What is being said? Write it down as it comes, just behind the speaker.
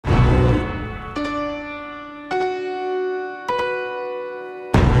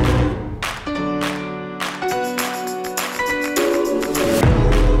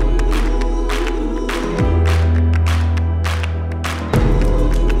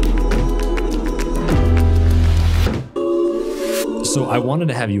So I wanted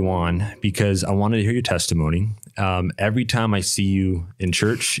to have you on because I wanted to hear your testimony. Every time I see you in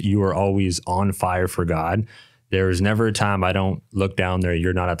church, you are always on fire for God. There is never a time I don't look down there,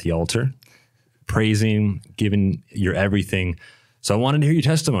 you're not at the altar, praising, giving your everything. So I wanted to hear your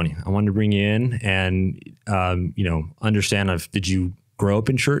testimony. I wanted to bring you in and, understand did you grow up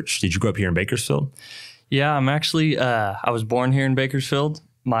in church? Did you grow up here in Bakersfield? Yeah, I'm actually, I was born here in Bakersfield.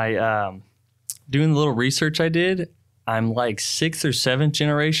 My, doing the little research I did, I'm like 6th or 7th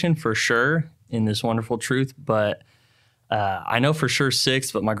generation for sure in this wonderful truth, but I know for sure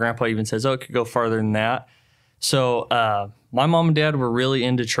 6th, but my grandpa even says, it could go farther than that. So my mom and dad were really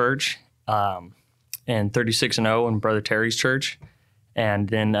into church in 36 and 0 in Brother Terry's church. And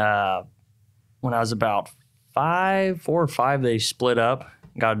then when I was about 4 or 5, they split up,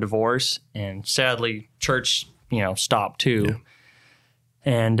 got a divorce, and sadly church, stopped too. Yeah.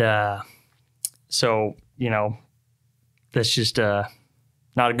 And so, that's just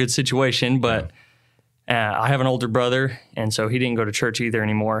not a good situation, but I have an older brother, and so he didn't go to church either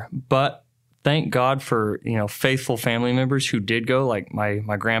anymore. But thank God for, faithful family members who did go. Like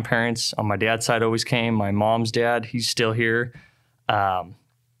my grandparents on my dad's side always came. My mom's dad, he's still here. And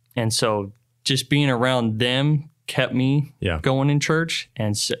so just being around them kept me going in church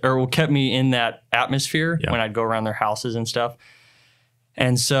or kept me in that atmosphere when I'd go around their houses and stuff.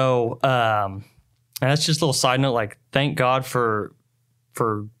 And so, and that's just a little side note, like thank God for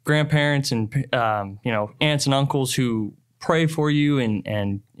grandparents and, aunts and uncles who pray for you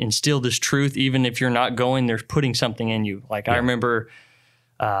and instill this truth. Even if you're not going, they're putting something in you. Like I remember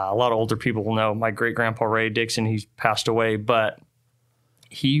a lot of older people will know my great grandpa Ray Dixon, he's passed away, but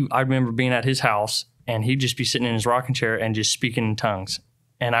I remember being at his house and he'd just be sitting in his rocking chair and just speaking in tongues.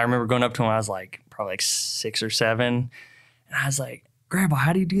 And I remember going up to him, I was probably 6 or 7. And I was like, Grandpa,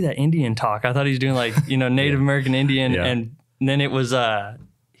 how do you do that Indian talk? I thought he was doing Native American Indian. Yeah. And then it was,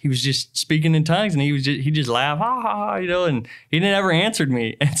 he was just speaking in tongues and he just laughed, ha, ha, ha, and he never answered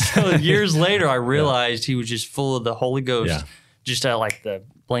me. And so years later, I realized he was just full of the Holy Ghost, just at like the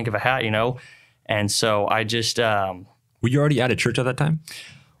blink of a hat, And so I just, were you already out of church at that time?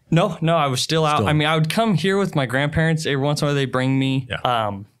 No, I was still out. I mean, I would come here with my grandparents. Every once in a while, they bring me.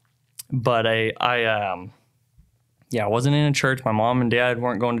 Yeah. But I wasn't in a church. My mom and dad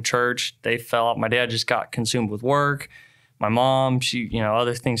weren't going to church. They fell out. My dad just got consumed with work. My mom, she,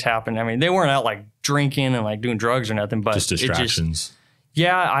 other things happened. I mean, they weren't out like drinking and like doing drugs or nothing, but just distractions.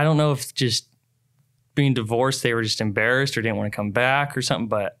 I don't know if just being divorced, they were just embarrassed or didn't want to come back or something.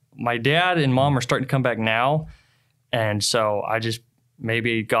 But my dad and mom are starting to come back now. And so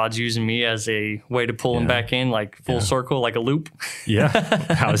maybe God's using me as a way to pull him back in, like full circle, like a loop. Yeah.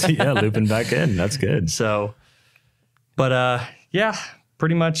 How's he? Yeah. Looping back in. That's good. So, but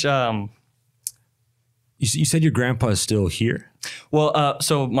pretty much. You said your grandpa is still here? Well,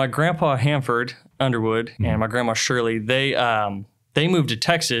 so my grandpa Bryant Underwood and my grandma Shirley, they moved to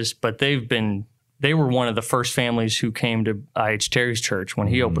Texas, but they were one of the first families who came to I.H. Terry's church when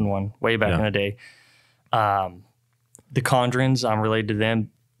he opened one way back in the day. The Condrens, I'm related to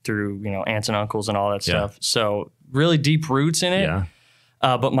them through, aunts and uncles and all that stuff. So really deep roots in it. Yeah.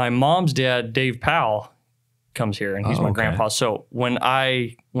 But my mom's dad, Dave Powell, comes here and he's my grandpa. So when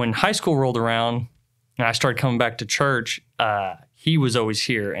high school rolled around and I started coming back to church, he was always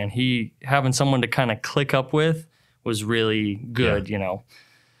here, and having someone to kind of click up with was really good,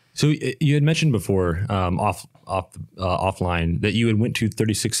 So you had mentioned before, offline, that you had went to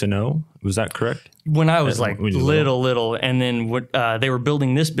 36 and 0. Was that correct? When I was little, and then they were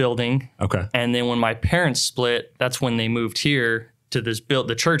building this building. Okay. And then when my parents split, that's when they moved here to this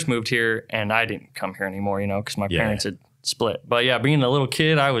the church moved here, and I didn't come here anymore, because my parents had split. But being a little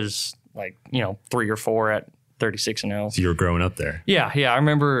kid, I was 3 or 4 at 36 and 0. So you were growing up there. Yeah.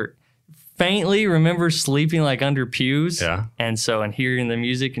 I faintly remember sleeping under pews. Yeah. And hearing the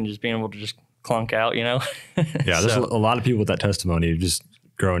music and just being able to just clunk out, Yeah, there's a lot of people with that testimony just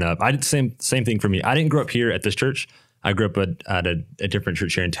growing up. I did the same thing for me. I didn't grow up here at this church. I grew up at a different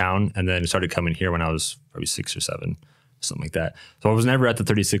church here in town, and then started coming here when I was probably 6 or 7, something like that. So I was never at the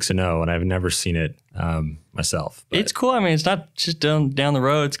 36 and 0, and I've never seen it myself. But it's cool. I mean, it's not just down the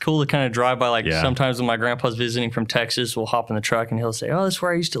road. It's cool to kind of drive by. Sometimes when my grandpa's visiting from Texas, we'll hop in the truck and he'll say, "Oh, this is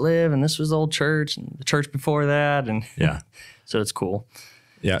where I used to live, and this was the old church, and the church before that." And so it's cool.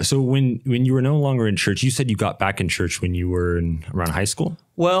 Yeah. So when you were no longer in church, you said you got back in church when you were around high school?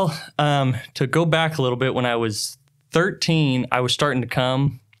 Well, to go back a little bit, when I was 13, I was starting to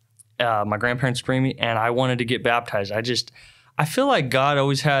come. My grandparents bring me, and I wanted to get baptized. I feel like God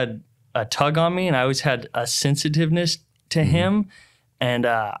always had a tug on me, and I always had a sensitiveness to him. And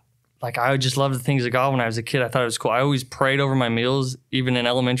like I just loved the things of God when I was a kid. I thought it was cool. I always prayed over my meals, even in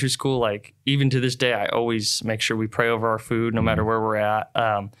elementary school. Like even to this day, I always make sure we pray over our food, no matter where we're at.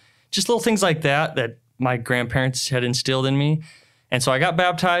 Just little things like that my grandparents had instilled in me. And so I got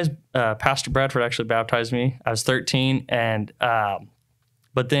baptized. Pastor Bradford actually baptized me. I was 13, and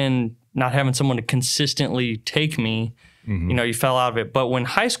but then not having someone to consistently take me, you fell out of it. But when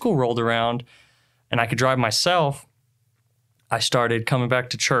high school rolled around and I could drive myself, I started coming back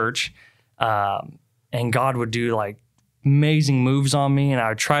to church, and God would do like amazing moves on me, and I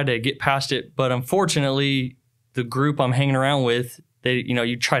would try to get past it. But unfortunately, the group I'm hanging around with,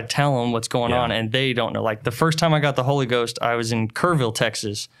 you try to tell them what's going on, and they don't know. Like the first time I got the Holy Ghost, I was in Kerrville,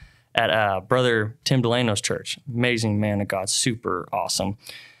 Texas, at Brother Tim Delano's church. Amazing man of God, super awesome.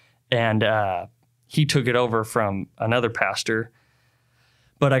 And he took it over from another pastor.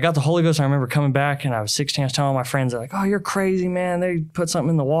 But I got the Holy Ghost, and I remember coming back, and I was 16. I was telling all my friends, they're like, oh, you're crazy, man. They put something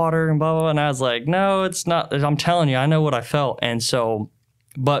in the water and blah, blah, blah. And I was like, no, it's not. I'm telling you, I know what I felt. And so,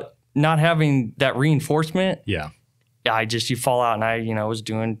 but not having that reinforcement, you fall out. And I, was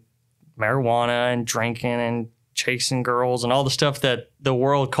doing marijuana and drinking and chasing girls and all the stuff that the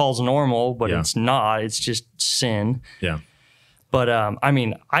world calls normal, but it's not. It's just sin. Yeah. But,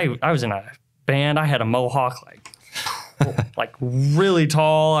 I was in a band. I had a mohawk, like really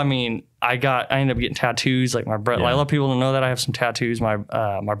tall. I ended up getting tattoos. Like my brother, I love people to know that I have some tattoos. My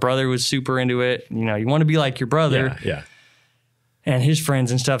brother was super into it. You want to be like your brother, and his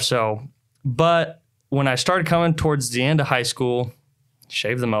friends and stuff. So, but when I started coming towards the end of high school,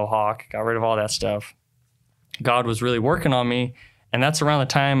 shaved the mohawk, got rid of all that stuff. God was really working on me, and that's around the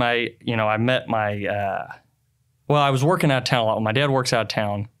time I met my. I was working out of town a lot. My dad works out of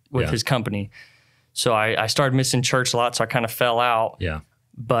town with his company. So I started missing church a lot, so I kind of fell out. Yeah.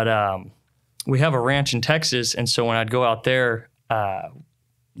 But we have a ranch in Texas, and so when I'd go out there,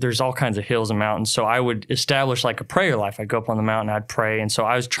 there's all kinds of hills and mountains. So I would establish like a prayer life. I'd go up on the mountain, I'd pray. And so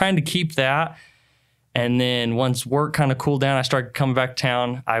I was trying to keep that. And then once work kind of cooled down, I started coming back to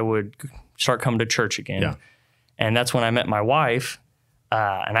town. I would start coming to church again. Yeah. And that's when I met my wife,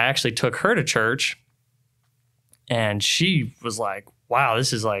 and I actually took her to church. And she was like, wow,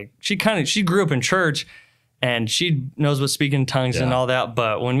 this is like, she grew up in church, and she knows what speaking in tongues and all that.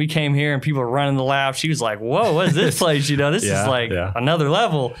 But when we came here and people were running the laps, she was like, whoa, what is this place? This is like another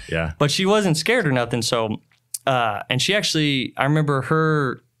level. Yeah. But she wasn't scared or nothing. So, and she actually, I remember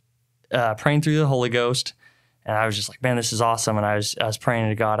her praying through the Holy Ghost, and I was just like, man, this is awesome. And I was praying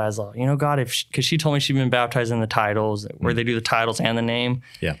to God. I was like, God, because she told me she'd been baptized in the titles, where they do the titles and the name.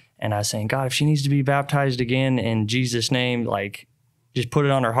 Yeah. And I was saying, God, if she needs to be baptized again in Jesus' name, like, just put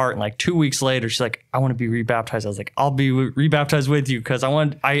it on her heart. And like 2 weeks later, she's like, I want to be rebaptized. I was like, I'll be rebaptized with you, because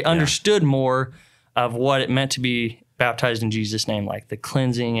I understood more of what it meant to be baptized in Jesus' name, like the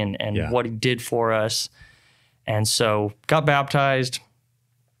cleansing and what he did for us. And so got baptized.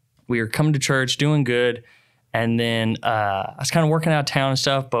 We were coming to church, doing good. And then I was kind of working out of town and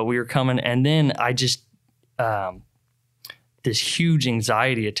stuff, but we were coming. And then I just, this huge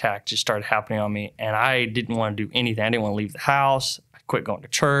anxiety attack just started happening on me, and I didn't want to do anything. I didn't want to leave the house. I quit going to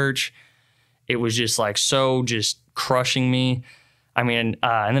church. It was just like just crushing me. And then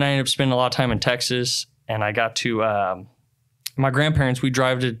I ended up spending a lot of time in Texas, and I got to my grandparents. We'd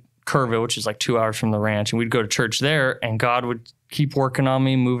drive to Kerrville, which is like 2 hours from the ranch, and we'd go to church there, and God would keep working on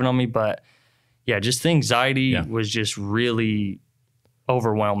me, moving on me. But just the anxiety was just really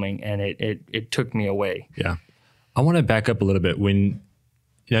overwhelming, and it took me away. Yeah. I want to back up a little bit. When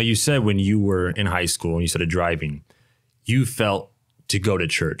you said when you were in high school and you started driving, you felt to go to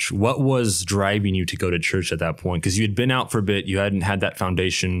church. What was driving you to go to church at that point? Because you had been out for a bit, you hadn't had that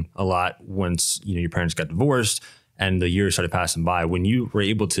foundation a lot once your parents got divorced and the years started passing by. When you were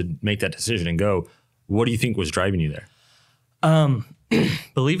able to make that decision and go, what do you think was driving you there?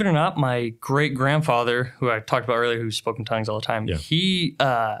 Believe it or not, my great grandfather, who I talked about earlier, who spoke in tongues all the time, he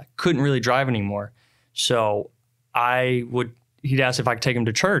couldn't really drive anymore. So he'd ask if I could take him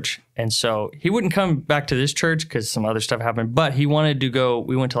to church. And so he wouldn't come back to this church because some other stuff happened, but he wanted to go.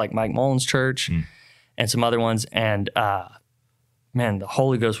 We went to like Mike Mullen's church and some other ones. And man, the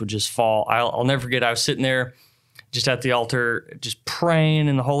Holy Ghost would just fall. I'll never forget. I was sitting there just at the altar, just praying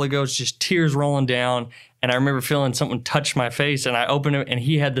in the Holy Ghost, just tears rolling down. And I remember feeling something touch my face, and I opened it, and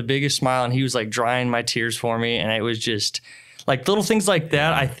he had the biggest smile, and he was like drying my tears for me. And it was just like little things like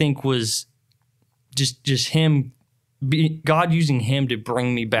that, I think was just him, God using him to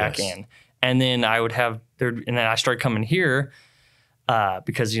bring me back in. And then I would and then I started coming here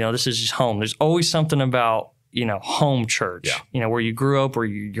because, this is just home. There's always something about, home church, where you grew up, where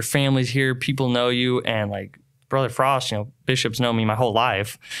your family's here, people know you, and like Brother Frost, Bishop's known me my whole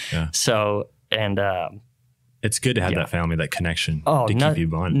life. Yeah. So, and it's good to have that family, that connection oh, to keep you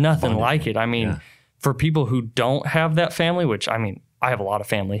bonded. Nothing like it. I mean, for people who don't have that family, which I mean, I have a lot of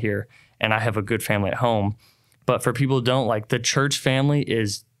family here and I have a good family at home, but for people who don't, like, the church family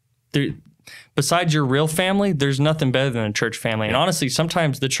is there. Besides your real family, there's nothing better than a church family. And honestly,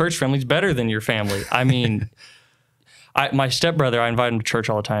 sometimes the church family is better than your family. I mean, my stepbrother, I invite him to church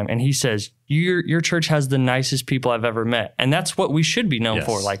all the time, and he says, your church has the nicest people I've ever met. And that's what we should be known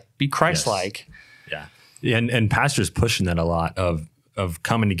for, like, be Christ-like. Yes. Yeah. And pastors pushing that a lot of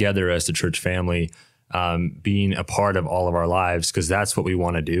coming together as the church family, being a part of all of our lives, because that's what we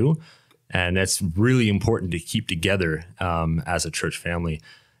want to do. And that's really important to keep together as a church family.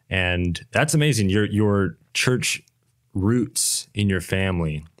 And that's amazing. Your church roots in your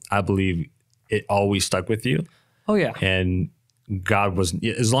family, I believe it always stuck with you. Oh, yeah. And God was,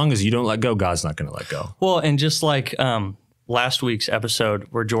 as long as you don't let go, God's not going to let go. Well, and just like last week's episode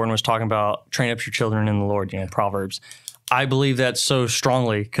where Jordan was talking about train up your children in the Lord, Proverbs, I believe that so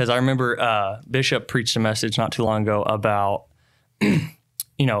strongly, because I remember Bishop preached a message not too long ago about,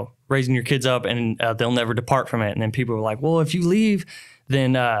 raising your kids up and they'll never depart from it. And then people were like, well, if you leave,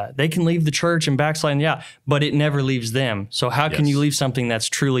 then they can leave the church and backslide. And but it never leaves them. So how can you leave something that's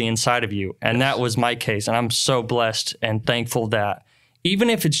truly inside of you? And that was my case. And I'm so blessed and thankful that even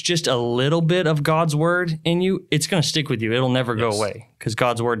if it's just a little bit of God's word in you, it's going to stick with you. It'll never go away because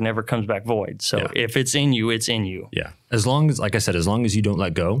God's word never comes back void. So if it's in you, it's in you. Yeah. As long as, like I said, as long as you don't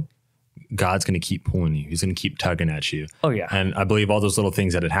let go, God's going to keep pulling you. He's going to keep tugging at you. Oh, yeah. And I believe all those little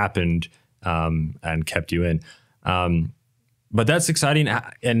things that had happened and kept you in. But that's exciting.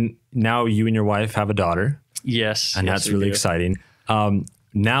 And now you and your wife have a daughter. Yes. And that's really exciting.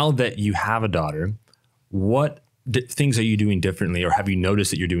 Now that you have a daughter, what things are you doing differently, or have you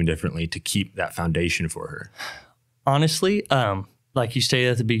noticed that you're doing differently to keep that foundation for her? Honestly, like you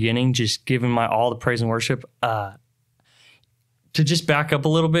stated at the beginning, just giving my all the praise and worship. To just back up a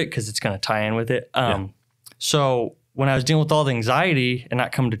little bit, because it's going to tie in with it. So when I was dealing with all the anxiety and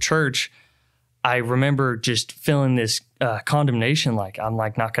not coming to church, I remember just feeling this condemnation, like I'm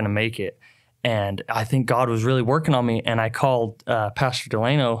like not going to make it. And I think God was really working on me. And I called Pastor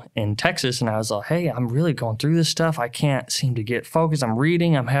Delano in Texas, and I was like, hey, I'm really going through this stuff. I can't seem to get focused. I'm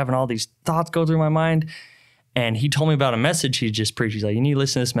reading. I'm having all these thoughts go through my mind. And he told me about a message he just preached. He's like, you need to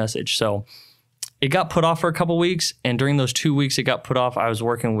listen to this message. So it got put off for a couple weeks. And during those 2 weeks it got put off, I was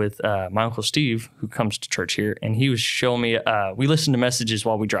working with my Uncle Steve, who comes to church here. And he was showing me, we listened to messages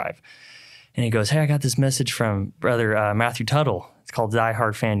while we drive. And he goes, hey, I got this message from Brother Matthew Tuttle. It's called Die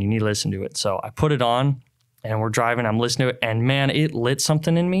Hard Fan. You need to listen to it. So I put it on, and we're driving. I'm listening to it, and man, it lit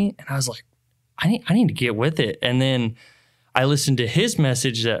something in me. And I was like, I need to get with it. And then I listened to his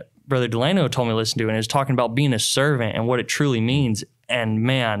message that Brother Delano told me to listen to, and it was talking about being a servant and what it truly means. And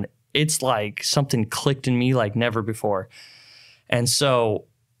man, it's like something clicked in me like never before. And so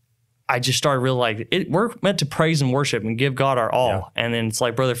I just started really like, we're meant to praise and worship and give God our all. Yeah. And then it's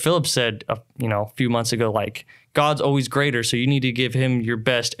like Brother Philip said, a few months ago, like, God's always greater, so you need to give him your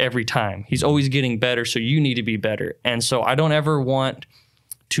best every time. He's always getting better, so you need to be better. And so I don't ever want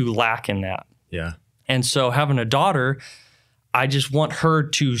to lack in that. Yeah. And so having a daughter, I just want her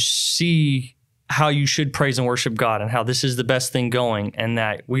to see how you should praise and worship God and how this is the best thing going, and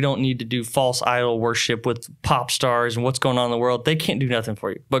that we don't need to do false idol worship with pop stars and what's going on in the world. They can't do nothing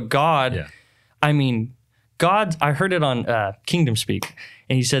for you. But God, I mean, God, I heard it on Kingdom Speak,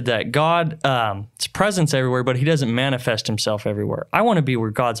 and he said that God's presence everywhere, but he doesn't manifest himself everywhere. I want to be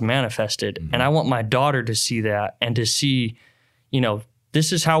where God's manifested, and I want my daughter to see that and to see,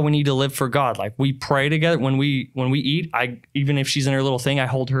 this is how we need to live for God. Like, we pray together when we eat. Even if she's in her little thing, I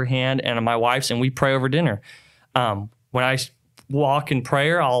hold her hand and my wife's, and we pray over dinner. When I walk in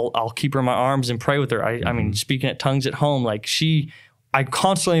prayer, I'll keep her in my arms and pray with her. I mean, speaking at tongues at home, like I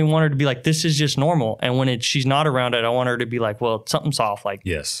constantly want her to be like, this is just normal. And when she's not around it, I want her to be like, well, something's off. Like,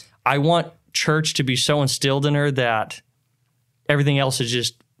 yes, I want church to be so instilled in her that everything else is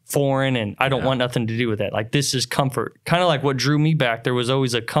just foreign, and I don't want nothing to do with it. Like, this is comfort. Kind of like what drew me back. There was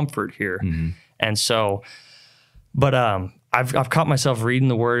always a comfort here. And so, but I've caught myself reading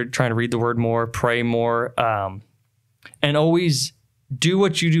the word, trying to read the word more, pray more, and always do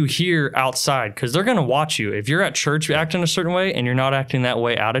what you do here outside, because they're going to watch you. If you're at church acting a certain way and you're not acting that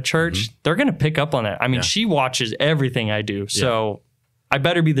way out of church, they're going to pick up on that. I mean, she watches everything I do. So I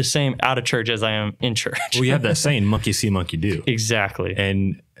better be the same out of church as I am in church. Well, you have that saying, monkey see, monkey do. Exactly.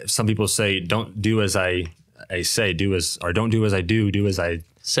 And some people say, don't do as I say, don't do as I do as I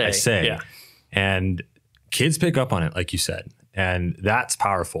say. Yeah. And kids pick up on it, like you said, and that's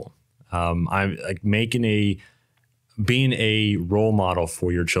powerful. I'm like making being a role model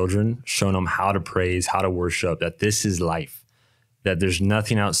for your children, showing them how to praise, how to worship, that this is life, that there's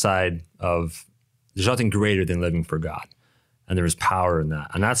nothing there's nothing greater than living for God. And there's power in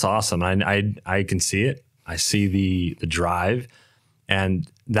that. And that's awesome. I can see it. I see the drive. And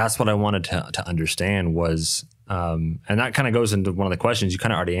that's what I wanted to understand was, and that kind of goes into one of the questions. You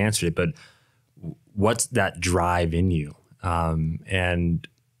kind of already answered it, but what's that drive in you? And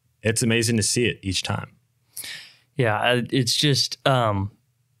it's amazing to see it each time. Yeah, it's just, and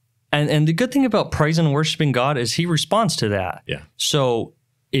the good thing about praising and worshiping God is he responds to that. Yeah. So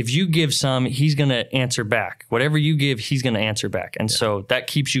if you give some, he's going to answer back. Whatever you give, he's going to answer back. And so that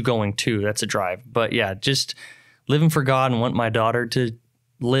keeps you going too. That's a drive. But yeah, just living for God and want my daughter to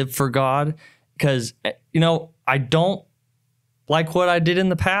live for God, because, I don't like what I did in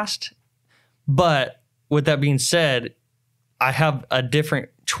the past. But with that being said, I have a different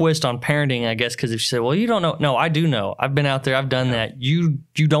twist on parenting, I guess, because if you say, well, you don't know. No, I do know. I've been out there. I've done that. You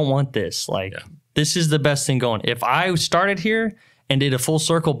don't want this. This is the best thing going. If I started here and did a full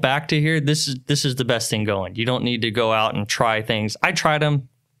circle back to here, this is the best thing going. You don't need to go out and try things. I tried them.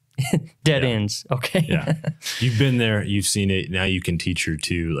 Dead ends. Okay. Yeah. You've been there. You've seen it. Now you can teach her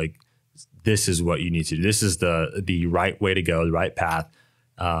to this is what you need to do. This is the right way to go, the right path.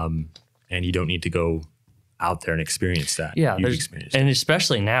 And you don't need to go out there and experience that. Yeah. And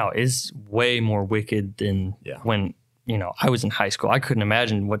especially now is way more wicked than when, I was in high school. I couldn't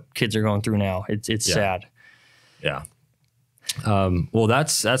imagine what kids are going through now. It's sad. Yeah. Well,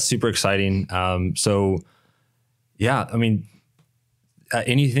 that's super exciting. So yeah, I mean,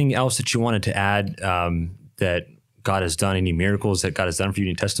 anything else that you wanted to add, that God has done, any miracles that God has done for you,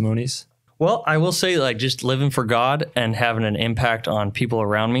 any testimonies? Well, I will say just living for God and having an impact on people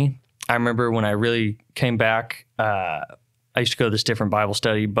around me. I remember when I really came back, I used to go to this different Bible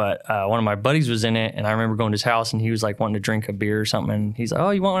study, but one of my buddies was in it, and I remember going to his house, and he was wanting to drink a beer or something, and he's like,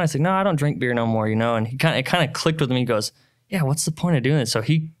 "Oh, you want one?" I said, "No, I don't drink beer no more," and it kind of clicked with me. He goes, "Yeah, what's the point of doing it?" So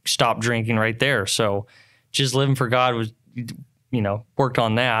he stopped drinking right there. So just living for God was, worked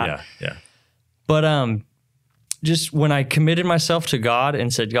on that. Yeah. But just when I committed myself to God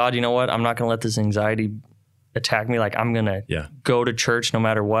and said, "God, you know what? I'm not going to let this anxiety attack me. I'm going to go to church no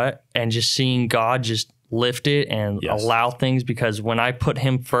matter what," and just seeing God just lift it and allow things, because when I put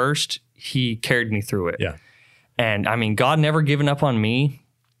him first, he carried me through it. Yeah. And I mean, God never given up on me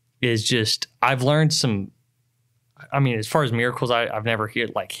is just, I've learned some, as far as miracles, I've never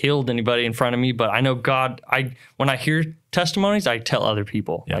healed anybody in front of me, but I know God, when I hear testimonies, I tell other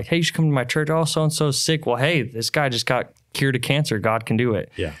people hey, you should come to my church. Oh, so-and-so is sick. Well, hey, this guy just got cured of cancer. God can do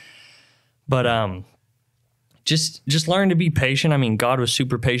it. Yeah. But, just learn to be patient. I mean, God was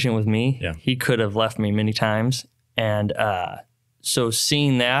super patient with me. Yeah. He could have left me many times. And, so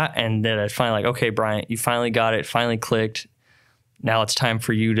seeing that, and then I finally okay, Bryant, you finally got it, finally clicked. Now it's time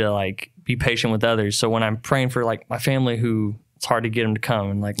for you to be patient with others. So when I'm praying for my family, who it's hard to get them to come,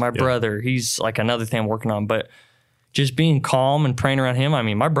 and my brother, he's another thing I'm working on, but just being calm and praying around him. I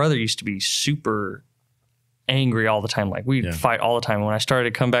mean, my brother used to be super angry all the time. We'd fight all the time. When I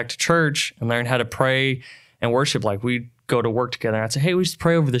started to come back to church and learn how to pray and worship, we'd go to work together, and I'd say, "Hey, we should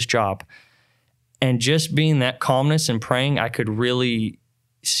pray over this job." And just being that calmness and praying, I could really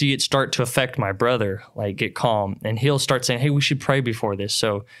see it start to affect my brother, get calm. And he'll start saying, "Hey, we should pray before this."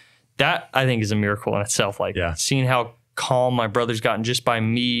 So that, I think, is a miracle in itself. Seeing how calm my brother's gotten just by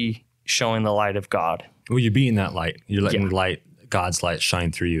me showing the light of God. Well, you're being that light. You're letting God's light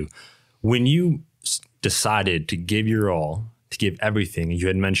shine through you. When you decided to give your all, to give everything, and you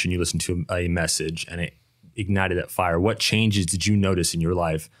had mentioned you listened to a message and it ignited that fire, what changes did you notice in your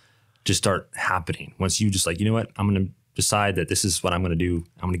life just start happening once you just you know what, I'm going to decide that this is what I'm going to do.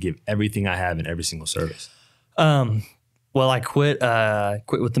 I'm going to give everything I have in every single service. Well, I quit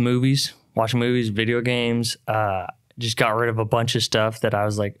with the movies, watching movies, video games, just got rid of a bunch of stuff that I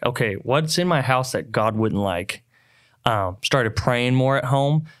was like, okay, what's in my house that God wouldn't like? Started praying more at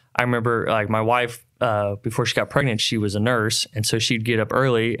home. I remember my wife, before she got pregnant, she was a nurse. And so she'd get up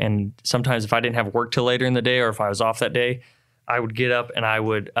early. And sometimes if I didn't have work till later in the day, or if I was off that day, I would get up and I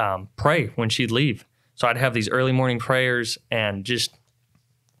would pray when she'd leave. So I'd have these early morning prayers, and just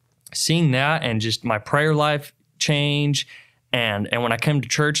seeing that and just my prayer life change. And when I came to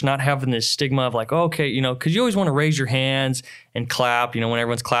church, not having this stigma of okay, because you always want to raise your hands and clap, when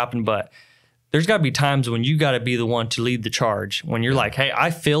everyone's clapping, but there's got to be times when you got to be the one to lead the charge, when you're hey,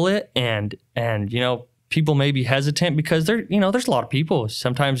 I feel it. And people may be hesitant because there's a lot of people.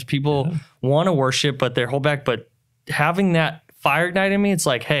 Sometimes people want to worship, but they hold back. But having that fire ignite in me, it's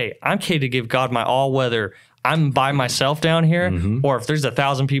hey, I'm okay to give God my all, whether I'm by myself down here, or if there's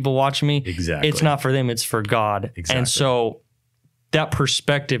 1,000 people watching me, Exactly. it's not for them, it's for God. Exactly. And so that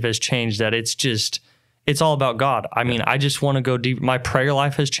perspective has changed, that it's all about God. I mean, I just want to go deep. My prayer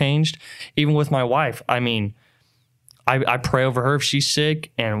life has changed, even with my wife. I mean, I pray over her if she's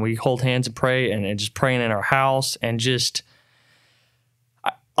sick, and we hold hands and pray, and just praying in our house, and just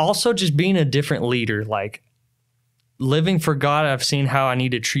also just being a different leader, like living for God. I've seen how I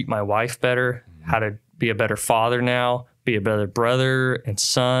need to treat my wife better, how to be a better father now, be a better brother and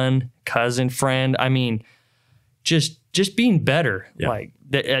son, cousin, friend. I mean, just being better. Yeah. Like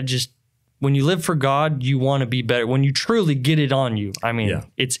that. When you live for God, you want to be better. When you truly get it on you, I mean,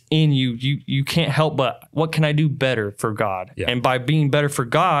 it's in you. You can't help but, what can I do better for God? Yeah. And by being better for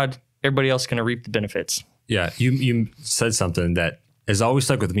God, everybody else is going to reap the benefits. Yeah, you said something that has always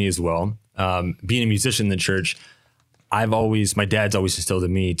stuck with me as well. Being a musician in the church, my dad's always instilled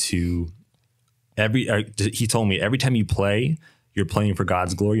in me he told me, every time you play, you're playing for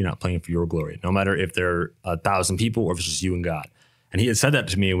God's glory. You're not playing for your glory, no matter if there are 1,000 people or if it's just you and God. And he had said that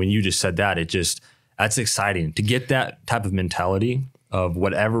to me. When you just said that, that's exciting to get that type of mentality of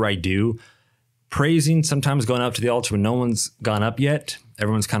whatever I do, praising, sometimes going up to the altar when no one's gone up yet.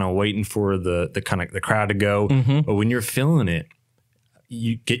 Everyone's kind of waiting for the crowd to go. But when you're feeling it,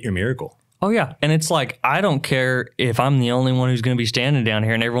 you get your miracle. Oh, yeah. And it's like, I don't care if I'm the only one who's going to be standing down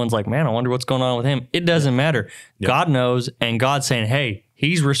here and everyone's like, man, I wonder what's going on with him. It doesn't matter. Yep. God knows, and God's saying, hey,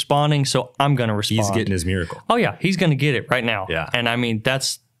 he's responding, so I'm going to respond. He's getting his miracle. Oh, yeah. He's going to get it right now. Yeah. And I mean,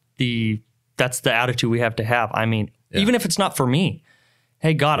 that's the attitude we have to have. I mean, even if it's not for me.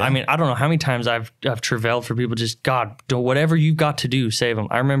 Hey, God, I mean, I don't know how many times I've travailed for people. Just, God, do whatever you've got to do, save them.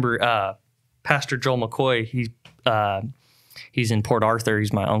 I remember Pastor Joel McCoy, he's in Port Arthur.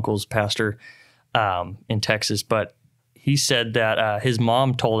 He's my uncle's pastor in Texas. But he said that his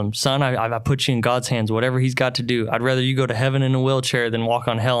mom told him, son, I put you in God's hands, whatever he's got to do. I'd rather you go to heaven in a wheelchair than walk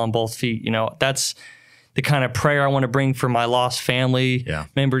on hell on both feet. You know, that's the kind of prayer I want to bring for my lost family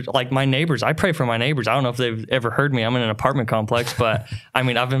members, like my neighbors. I pray for my neighbors. I don't know if they've ever heard me. I'm in an apartment complex, but I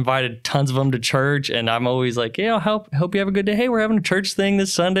mean, I've invited tons of them to church, and I'm always like, yeah, hope you have a good day. Hey, we're having a church thing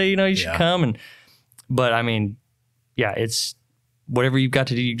this Sunday. You know, you should come. But I mean, yeah, it's whatever you've got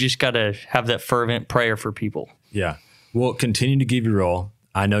to do. You just got to have that fervent prayer for people. Yeah. Well, continue to give your all.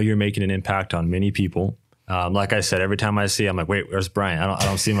 I know you're making an impact on many people. Like I said, every time I see, I'm like, wait, where's Bryant? I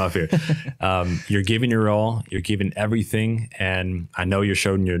don't see him up here. You're giving your all. You're giving everything. And I know you're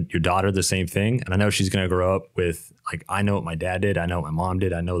showing your daughter the same thing. And I know she's going to grow up with, like, I know what my dad did. I know what my mom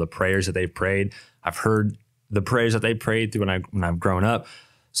did. I know the prayers that they prayed. I've heard the prayers that they prayed through when I've grown up.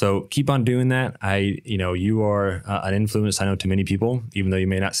 So keep on doing that. You are an influence, I know, to many people, even though you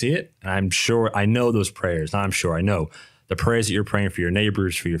may not see it. And I know those prayers. Not I'm sure, I know the prayers that you're praying for your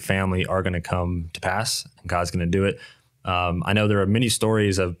neighbors, for your family, are going to come to pass, and God's going to do it. I know there are many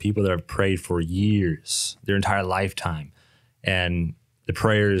stories of people that have prayed for years, their entire lifetime, and the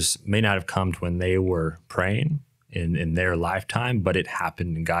prayers may not have come to when they were praying in their lifetime, but it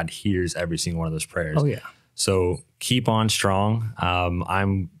happened, and God hears every single one of those prayers. Oh, yeah. So keep on strong.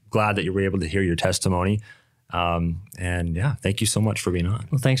 I'm glad that you were able to hear your testimony. Thank you so much for being on.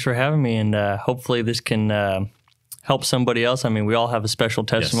 Well, thanks for having me. And hopefully this can help somebody else. I mean, we all have a special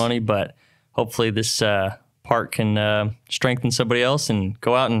testimony, but hopefully this part can strengthen somebody else and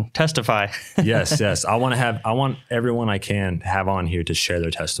go out and testify. Yes. I want everyone I can have on here to share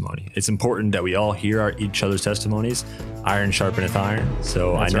their testimony. It's important that we all hear each other's testimonies. Iron sharpeneth iron.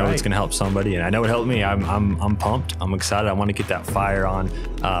 So I know it's going to help somebody, and I know it helped me. I'm pumped. I'm excited. I want to get that fire on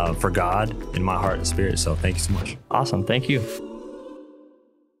for God in my heart and spirit. So thank you so much. Awesome. Thank you.